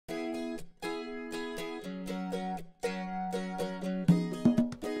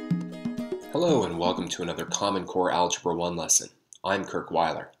Hello and welcome to another Common Core Algebra 1 lesson. I'm Kirk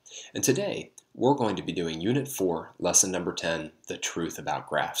Weiler, and today we're going to be doing Unit 4, Lesson number 10, The Truth About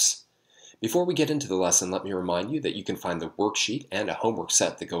Graphs. Before we get into the lesson, let me remind you that you can find the worksheet and a homework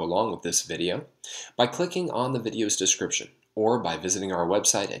set that go along with this video by clicking on the video's description or by visiting our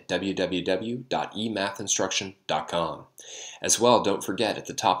website at www.eMathInstruction.com. As well, don't forget, at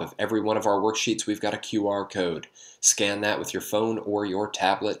the top of every one of our worksheets we've got a QR code. Scan that with your phone or your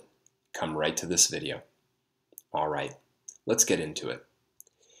tablet. Come right to this video. All right, let's get into it.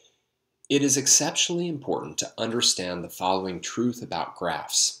 It is exceptionally important to understand the following truth about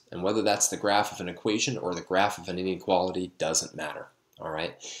graphs, and whether that's the graph of an equation or the graph of an inequality doesn't matter. All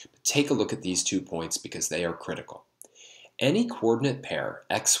right, but take a look at these 2 points because they are critical. Any coordinate pair,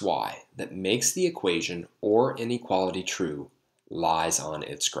 xy, that makes the equation or inequality true lies on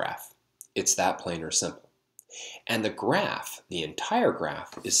its graph. It's that plain or simple. And the graph, the entire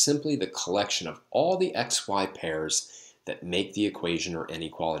graph, is simply the collection of all the xy pairs that make the equation or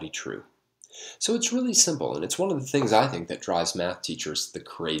inequality true. So it's really simple, and it's one of the things I think that drives math teachers the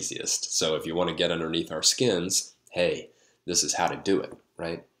craziest. So if you want to get underneath our skins, hey, this is how to do it,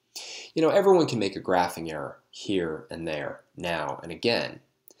 right? You know, everyone can make a graphing error here and there, now and again.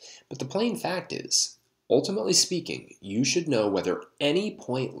 But the plain fact is, ultimately speaking, you should know whether any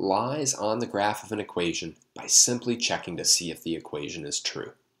point lies on the graph of an equation by simply checking to see if the equation is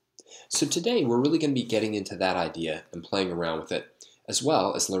true. So today we're really going to be getting into that idea and playing around with it, as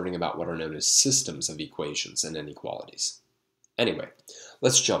well as learning about what are known as systems of equations and inequalities. Anyway,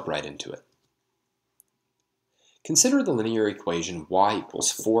 let's jump right into it. Consider the linear equation y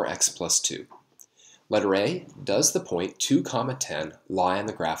equals 4x plus 2. Letter A, does the point 2, 10 lie on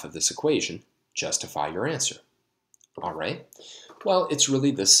the graph of this equation? Justify your answer. All right, well, it's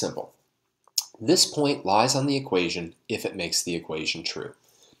really this simple. This point lies on the equation if it makes the equation true.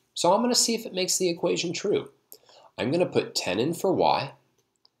 So I'm going to see if it makes the equation true. I'm going to put 10 in for y,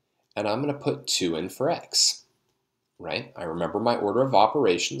 and I'm going to put 2 in for x. Right? I remember my order of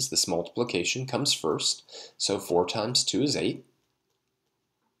operations. This multiplication comes first. So 4 times 2 is 8.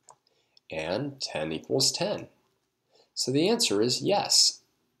 And 10 equals 10. So the answer is yes,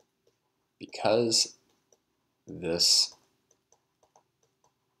 because this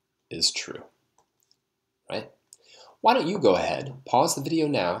is true. Right? Why don't you go ahead, pause the video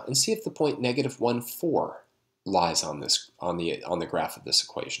now, and see if the point -1, 4 lies on the graph of this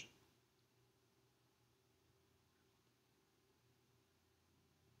equation.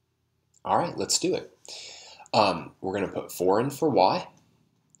 All right, let's do it. We're going to put 4 in for y.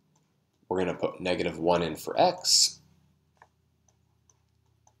 We're going to put -1 in for x.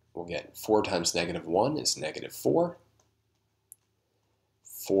 We'll get 4 times -1 is -4.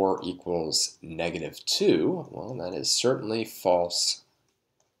 4 equals -2. Well, that is certainly false.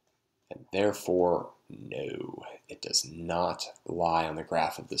 And therefore, no, it does not lie on the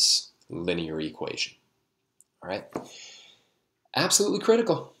graph of this linear equation. All right? Absolutely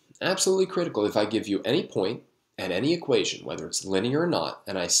critical. Absolutely critical. If I give you any point and any equation, whether it's linear or not,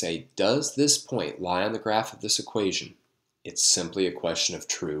 and I say, does this point lie on the graph of this equation? It's simply a question of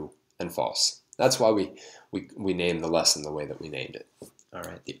true and false. That's why we named the lesson the way that we named it. All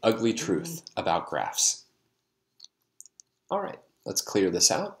right, the ugly truth about graphs. All right, let's clear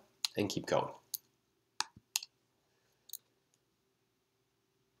this out and keep going.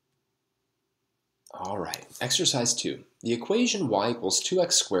 All right, exercise 2. The equation y equals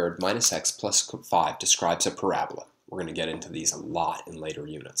 2x squared minus x plus 5 describes a parabola. We're going to get into these a lot in later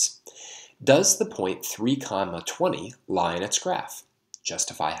units. Does the point 3, 20 lie in its graph?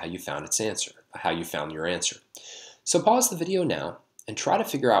 Justify how you found your answer. So pause the video now and try to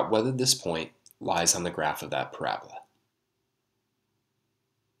figure out whether this point lies on the graph of that parabola.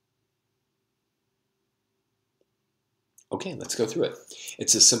 Okay, let's go through it.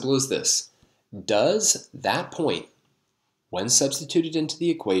 It's as simple as this. Does that point, when substituted into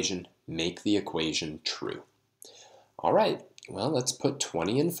the equation, make the equation true? All right, well, let's put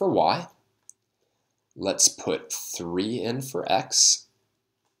 20 in for y. Let's put 3 in for x.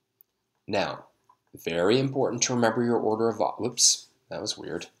 Now, very important to remember your order of, whoops, that was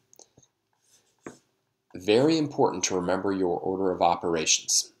weird. Very important to remember your order of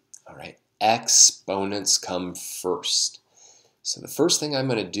operations. All right, exponents come first. So the first thing I'm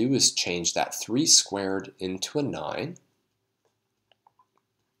going to do is change that 3 squared into a 9.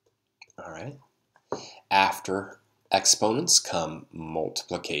 All right. After exponents come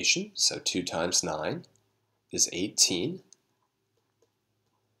multiplication. So 2 times 9 is 18.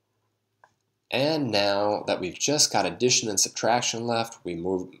 And now that we've just got addition and subtraction left, we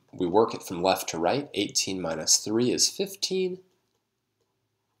work it from left to right. 18 minus 3 is 15.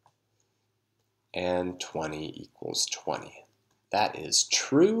 and 20 equals 20. That is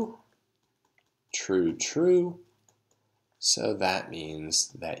true, true, true. So that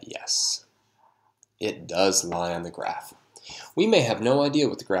means that yes, it does lie on the graph. We may have no idea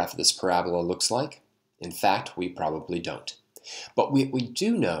what the graph of this parabola looks like. In fact, we probably don't. But what we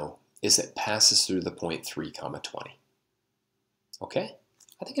do know is it passes through the point 3, 20. Okay?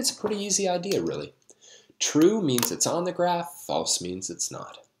 I think it's a pretty easy idea, really. True means it's on the graph, false means it's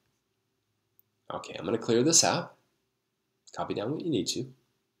not. Okay, I'm going to clear this out. Copy down what you need to.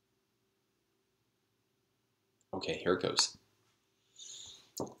 Okay, here it goes.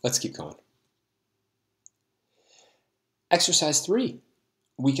 Let's keep going. Exercise 3.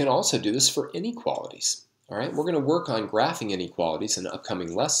 We can also do this for inequalities. All right, we're going to work on graphing inequalities in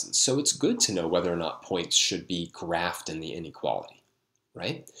upcoming lessons, so it's good to know whether or not points should be graphed in the inequality,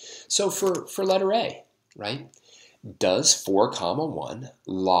 right? So for letter A, right, does 4, 1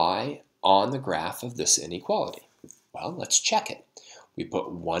 lie on the graph of this inequality? Well, let's check it. We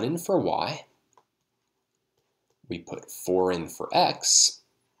put 1 in for y. We put 4 in for x.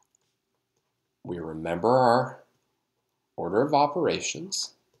 We remember our order of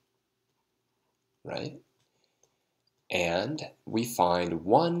operations, right? And we find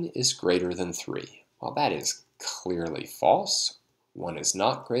 1 is greater than 3. Well, that is clearly false. 1 is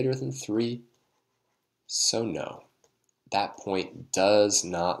not greater than 3, so no. That point does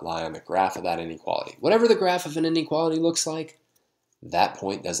not lie on the graph of that inequality. Whatever the graph of an inequality looks like, that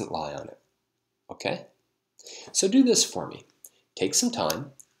point doesn't lie on it. Okay? So do this for me. Take some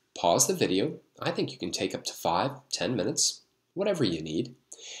time, pause the video. I think you can take up to 5, 10 minutes, whatever you need,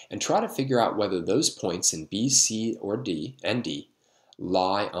 and try to figure out whether those points in B, C, or D, and D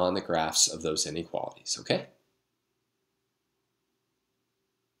lie on the graphs of those inequalities, okay?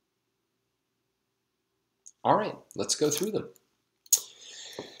 All right, let's go through them.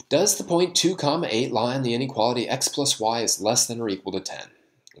 Does the point 2, 8 lie on the inequality x plus y is less than or equal to 10?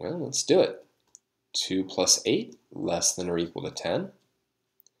 Well, let's do it. 2 plus 8 less than or equal to 10.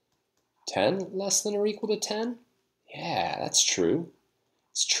 10 less than or equal to 10? Yeah, that's true.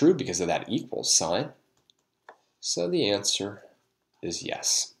 It's true because of that equals sign. So the answer is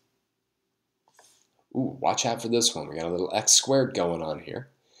yes. Ooh, watch out for this one. We got a little x squared going on here.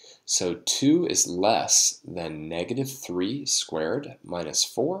 So 2 is less than negative 3 squared minus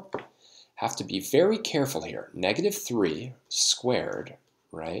 4. Have to be very careful here. Negative 3 squared,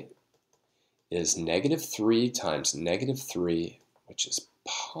 right, is negative 3 times negative 3, which is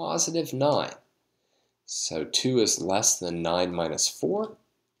positive 9. So 2 is less than 9 minus 4.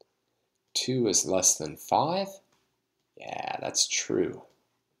 2 is less than 5. Yeah, that's true,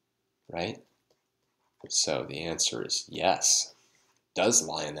 right? So the answer is yes. Does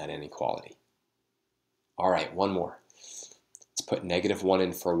lie in that inequality. All right, one more. Let's put negative 1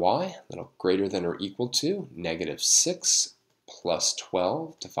 in for y. That'll greater than or equal to negative 6 plus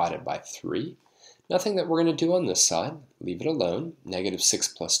 12 divided by 3. Nothing that we're going to do on this side. Leave it alone. Negative 6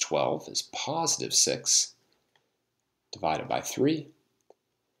 plus 12 is positive 6 divided by 3.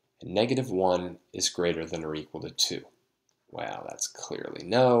 And negative 1 is greater than or equal to 2. Well, that's clearly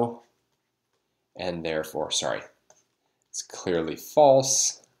no. And therefore, sorry, it's clearly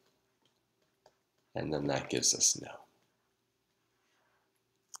false. And then that gives us no.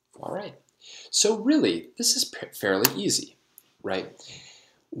 All right. So really, this is fairly easy, right?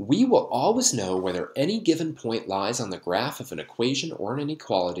 We will always know whether any given point lies on the graph of an equation or an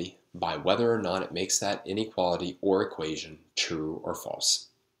inequality by whether or not it makes that inequality or equation true or false.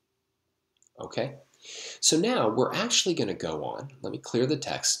 Okay? So now we're actually going to go on. Let me clear the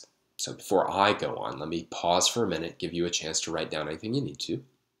text. So before I go on, let me pause for a minute, give you a chance to write down anything you need to.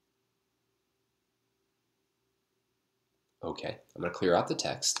 Okay, I'm going to clear out the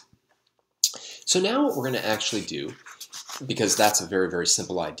text. So now what we're going to actually do, because that's a very, very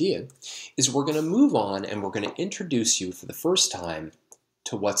simple idea, is we're going to move on and we're going to introduce you for the first time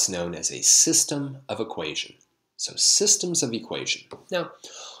to what's known as a system of equation. So systems of equation. Now,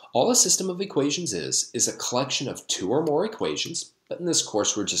 all a system of equations is a collection of 2 or more equations, but in this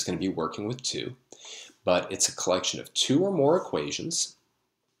course we're just going to be working with 2. But it's a collection of 2 or more equations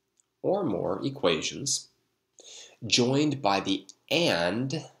joined by the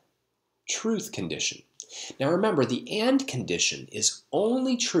AND truth condition. Now remember, the AND condition is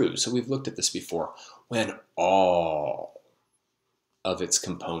only true, so we've looked at this before, when all of its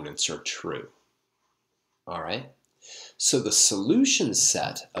components are true. All right? So the solution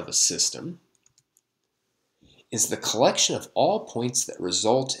set of a system is the collection of all points that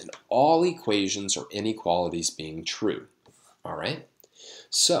result in all equations or inequalities being true. All right?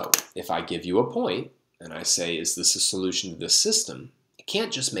 So if I give you a point and I say, is this a solution to this system? It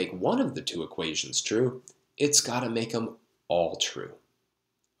can't just make one of the two equations true, it's got to make them all true.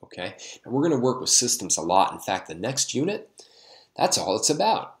 Okay, now we're going to work with systems a lot. In fact, the next unit, that's all it's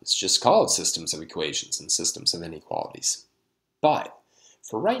about. It's just called systems of equations and systems of inequalities. But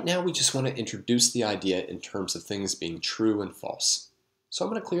for right now, we just want to introduce the idea in terms of things being true and false. So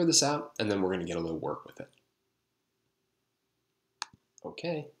I'm going to clear this out, and then we're going to get a little work with it.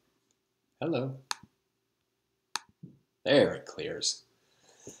 Okay, hello. There it clears.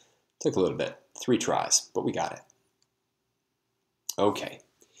 Took a little bit, 3 tries, but we got it. Okay,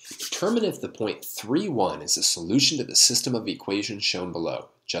 determine if the point 3, 1 is a solution to the system of equations shown below.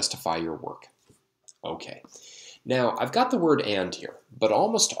 Justify your work. Okay, now I've got the word and here, but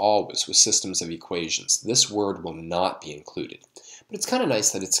almost always with systems of equations, this word will not be included. But it's kind of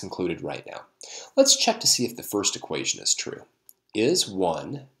nice that it's included right now. Let's check to see if the first equation is true. Is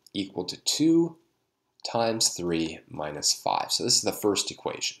 1 equal to 2 times 3 minus 5? So this is the first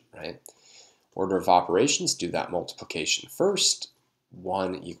equation, right? Order of operations, do that multiplication first.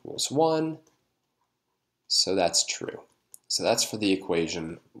 1 equals 1, so that's true. So that's for the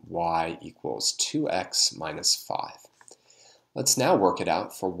equation y equals 2x minus 5. Let's now work it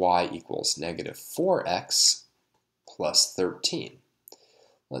out for y equals negative 4x plus 13.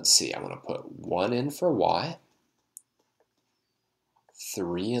 Let's see, I'm going to put 1 in for y,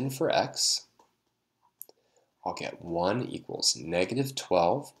 3 in for x. I'll get 1 equals negative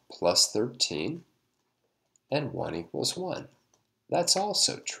 12 plus 13, and 1 equals 1. That's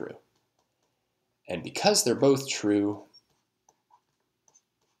also true. And because they're both true,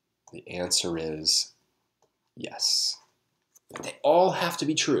 the answer is yes. But they all have to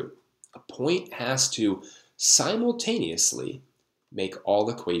be true. A point has to simultaneously make all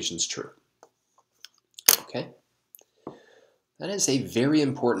equations true. Okay? That is a very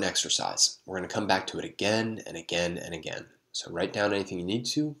important exercise. We're going to come back to it again and again and again. So write down anything you need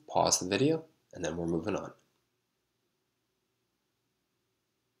to, pause the video, and then we're moving on.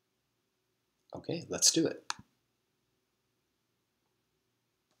 Okay, let's do it.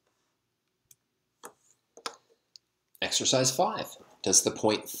 Exercise 5. Does the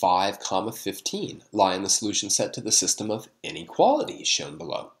point 5, 15 lie in the solution set to the system of inequalities shown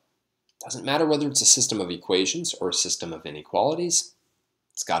below? Doesn't matter whether it's a system of equations or a system of inequalities,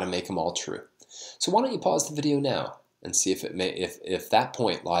 it's got to make them all true. So why don't you pause the video now and see if that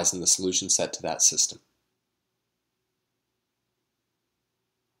point lies in the solution set to that system.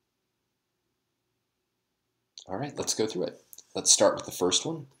 All right, let's go through it. Let's start with the first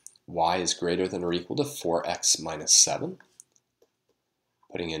one. Y is greater than or equal to 4x minus 7.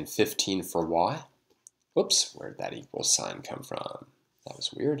 Putting in 15 for y. Whoops, where'd that equal sign come from? That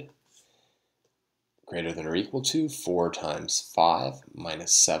was weird. Greater than or equal to 4 times 5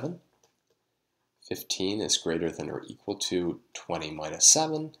 minus 7. 15 is greater than or equal to 20 minus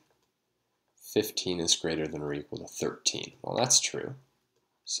 7. 15 is greater than or equal to 13. Well, that's true.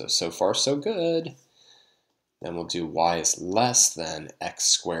 So far, so good. Then we'll do y is less than x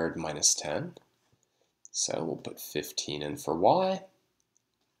squared minus 10. So we'll put 15 in for y,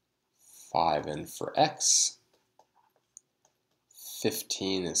 5 in for x.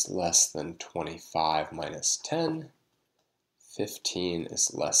 15 is less than 25 minus 10. 15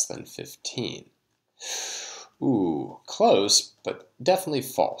 is less than 15. Ooh, close, but definitely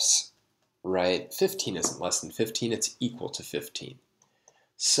false, right? 15 isn't less than 15, it's equal to 15.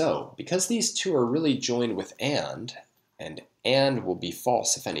 So, because these two are really joined with and will be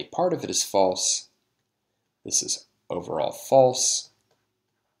false if any part of it is false, this is overall false,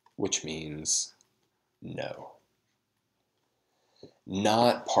 which means no.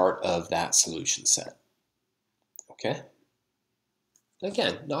 Not part of that solution set. Okay?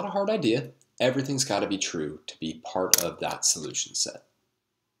 Again, not a hard idea. Everything's got to be true to be part of that solution set.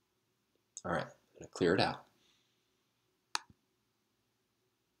 All right, I'm going to clear it out.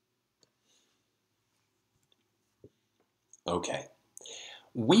 Okay,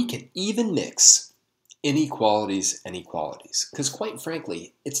 we can even mix inequalities and equalities, because quite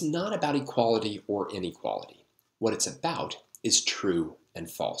frankly, it's not about equality or inequality. What it's about is true and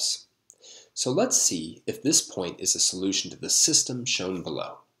false. So let's see if this point is a solution to the system shown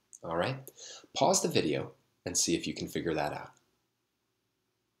below. All right, pause the video and see if you can figure that out.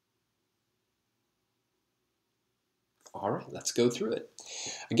 All right, let's go through it.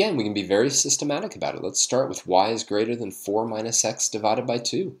 Again, we can be very systematic about it. Let's start with y is greater than 4 minus x divided by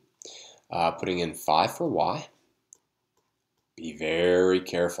 2. Putting in 5 for y. Be very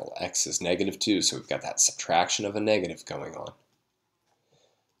careful. X is negative 2, so we've got that subtraction of a negative going on.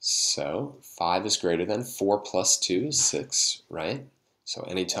 So 5 is greater than 4 plus 2 is 6, right? So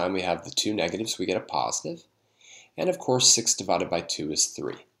anytime we have the two negatives, we get a positive. And of course, 6 divided by 2 is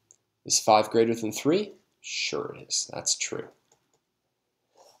 3. Is 5 greater than 3? Sure it is. That's true.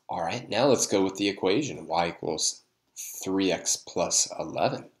 All right, now let's go with the equation. Y equals 3x plus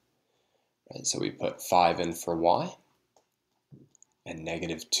 11. Right, so we put 5 in for y and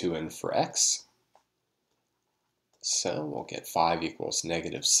negative 2 in for x. So we'll get 5 equals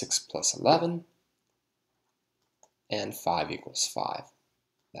negative 6 plus 11, and 5 equals 5.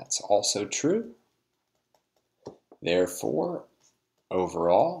 That's also true. Therefore,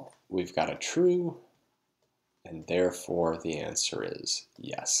 overall, we've got a true, and therefore the answer is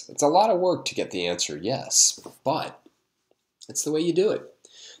yes. It's a lot of work to get the answer yes, but it's the way you do it.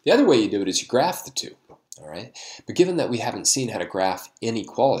 The other way you do it is you graph the two. All right, but given that we haven't seen how to graph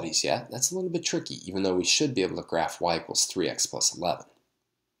inequalities yet, that's a little bit tricky, even though we should be able to graph y equals 3x plus 11.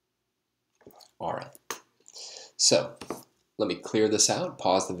 All right, so let me clear this out.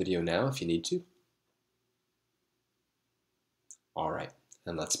 Pause the video now if you need to. All right,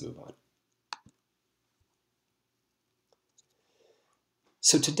 and let's move on.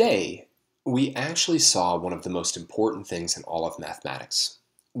 So today, we actually saw one of the most important things in all of mathematics,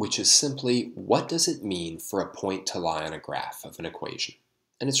 which is simply, what does it mean for a point to lie on a graph of an equation?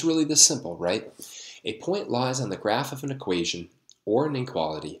 And it's really this simple, right? A point lies on the graph of an equation or an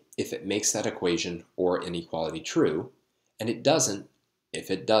inequality if it makes that equation or inequality true, and it doesn't if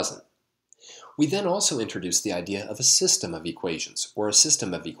it doesn't. We then also introduced the idea of a system of equations, or a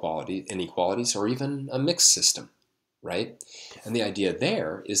system of inequalities, or even a mixed system, right? And the idea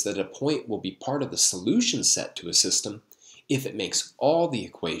there is that a point will be part of the solution set to a system if it makes all the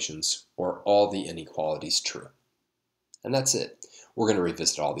equations or all the inequalities true. And that's it. We're going to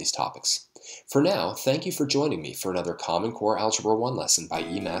revisit all these topics. For now, thank you for joining me for another Common Core Algebra 1 lesson by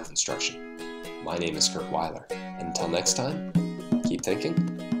eMathInstruction. My name is Kirk Weiler, and until next time, keep thinking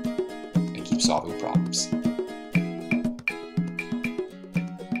and keep solving problems.